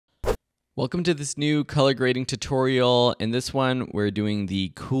Welcome to this new color grading tutorial. In this one, we're doing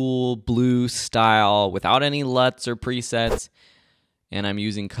the cool blue style without any LUTs or presets. And I'm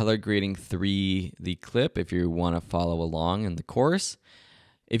using Color Grading 3, the clip, if you want to follow along in the course.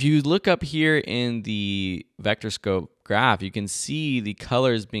 If you look up here in the vector scope graph, you can see the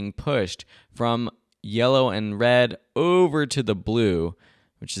colors being pushed from yellow and red over to the blue,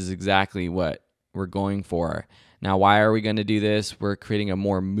 which is exactly what we're going for. Now, why are we going to do this? We're creating a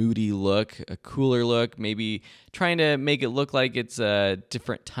more moody look, a cooler look, maybe trying to make it look like it's a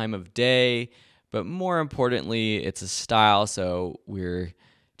different time of day, but more importantly, it's a style, so we're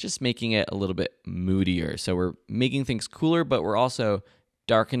just making it a little bit moodier. So we're making things cooler, but we're also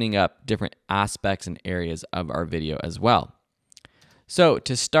darkening up different aspects and areas of our video as well. So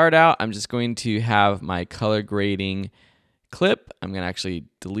to start out, I'm just going to have my color grading clip. I'm going to actually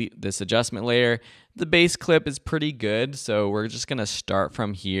delete this adjustment layer. The base clip is pretty good, so we're just going to start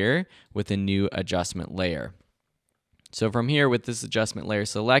from here with a new adjustment layer. So from here, with this adjustment layer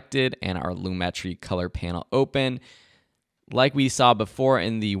selected and our Lumetri color panel open, like we saw before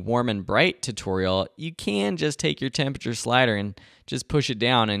in the warm and bright tutorial, you can just take your temperature slider and just push it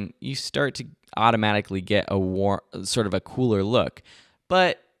down and you start to automatically get a sort of a cooler look.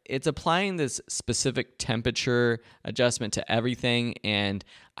 But it's applying this specific temperature adjustment to everything, and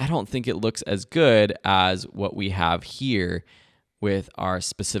I don't think it looks as good as what we have here with our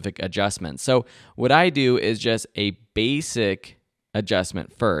specific adjustments. So what I do is just a basic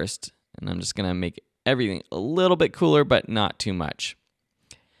adjustment first, and I'm just gonna make everything a little bit cooler, but not too much.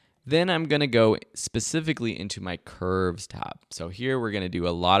 Then I'm gonna go specifically into my curves tab. So here we're gonna do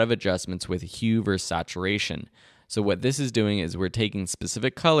a lot of adjustments with hue versus saturation. So what this is doing is we're taking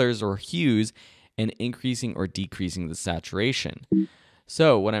specific colors or hues and increasing or decreasing the saturation.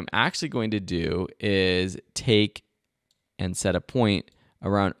 So what I'm actually going to do is take and set a point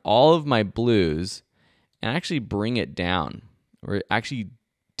around all of my blues and actually bring it down. We're actually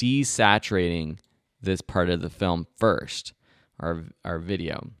desaturating this part of the film first, our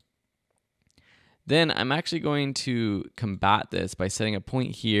video. Then I'm actually going to combat this by setting a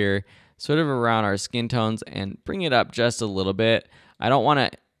point here sort of around our skin tones and bring it up just a little bit. I don't want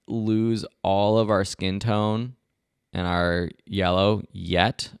to lose all of our skin tone and our yellow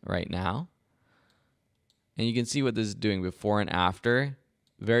yet right now. And you can see what this is doing before and after.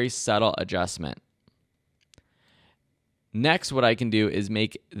 Very subtle adjustment. Next, what I can do is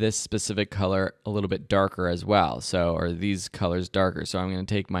make this specific color a little bit darker as well. So, or these colors darker. So I'm going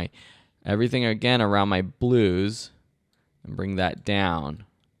to take my everything again around my blues and bring that down.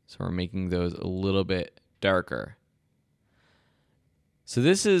 So we're making those a little bit darker. So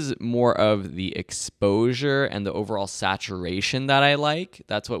this is more of the exposure and the overall saturation that I like.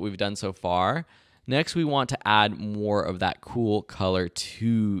 That's what we've done so far. Next, we want to add more of that cool color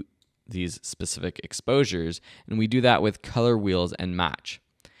to these specific exposures, and we do that with color wheels and match.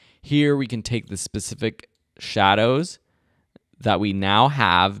 Here we can take the specific shadows that we now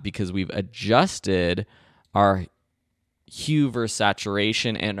have because we've adjusted our hue versus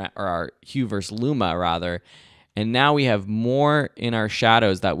saturation or our hue versus luma rather, and now we have more in our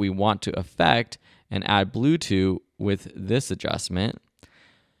shadows that we want to affect and add blue to with this adjustment.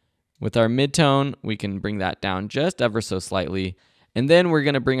 With our midtone, we can bring that down just ever so slightly, and then we're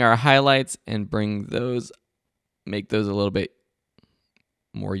going to bring our highlights and bring those, make those a little bit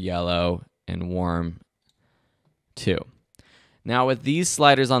more yellow and warm too. Now with these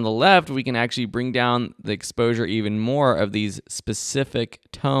sliders on the left, we can actually bring down the exposure even more of these specific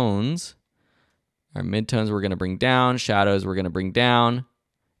tones. Our midtones we're going to bring down, shadows we're going to bring down,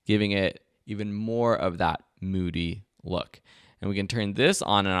 giving it even more of that moody look. And we can turn this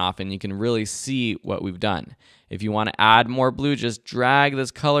on and off and you can really see what we've done. If you want to add more blue, just drag this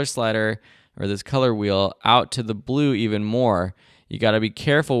color slider or this color wheel out to the blue even more. You got to be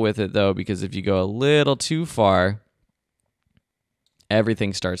careful with it though, because if you go a little too far,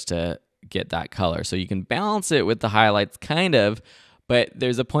 everything starts to get that color. So you can balance it with the highlights kind of, but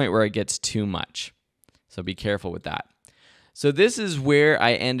there's a point where it gets too much. So be careful with that. So this is where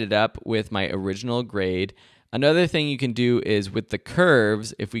I ended up with my original grade. Another thing you can do is with the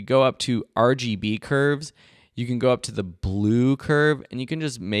curves, if we go up to RGB curves, you can go up to the blue curve and you can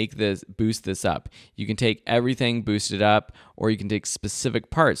just make this, boost this up. You can take everything, boost it up, or you can take specific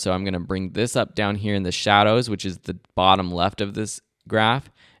parts. So I'm going to bring this up down here in the shadows, which is the bottom left of this graph,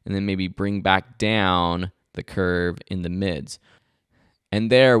 and then maybe bring back down the curve in the mids.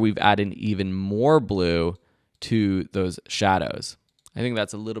 And there we've added even more blue to those shadows. I think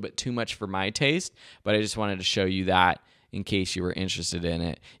that's a little bit too much for my taste, but I just wanted to show you that in case you were interested in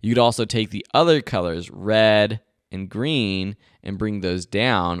it. You could also take the other colors, red, and green and bring those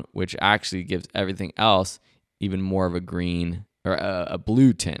down, which actually gives everything else even more of a green, or a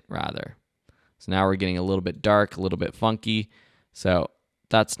blue tint rather. So now we're getting a little bit dark, a little bit funky. So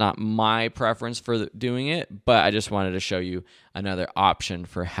that's not my preference for doing it, but I just wanted to show you another option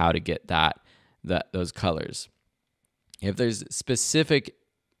for how to get those colors. If there's specific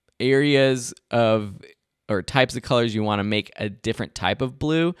areas of or types of colors you want to make a different type of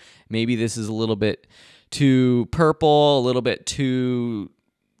blue, maybe this is a little bit too purple, a little bit too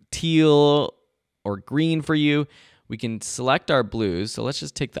teal or green for you, we can select our blues. So let's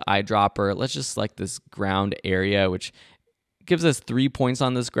just take the eyedropper. Let's just select this ground area, which gives us 3 points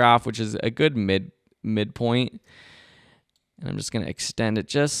on this graph, which is a good midpoint. And I'm just going to extend it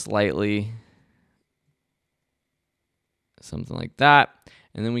just slightly, something like that.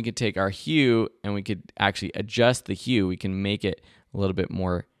 And then we could take our hue and we could actually adjust the hue. We can make it a little bit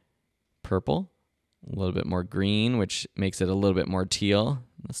more purple, a little bit more green, which makes it a little bit more teal.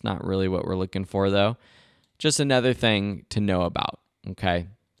 That's not really what we're looking for though. Just another thing to know about, okay?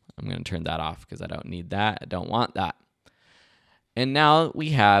 I'm gonna turn that off because I don't need that. I don't want that. And now we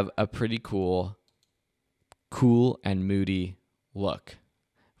have a pretty cool and moody look.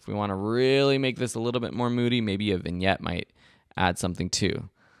 If we wanna really make this a little bit more moody, maybe a vignette might add something too.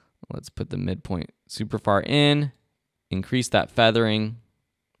 Let's put the midpoint super far in, increase that feathering.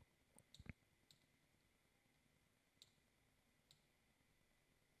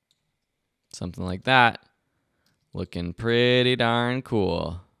 Something like that. Looking pretty darn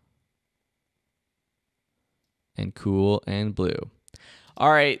cool. And cool and blue.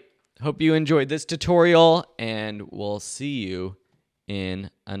 All right, hope you enjoyed this tutorial, and we'll see you in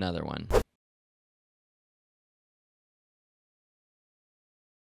another one.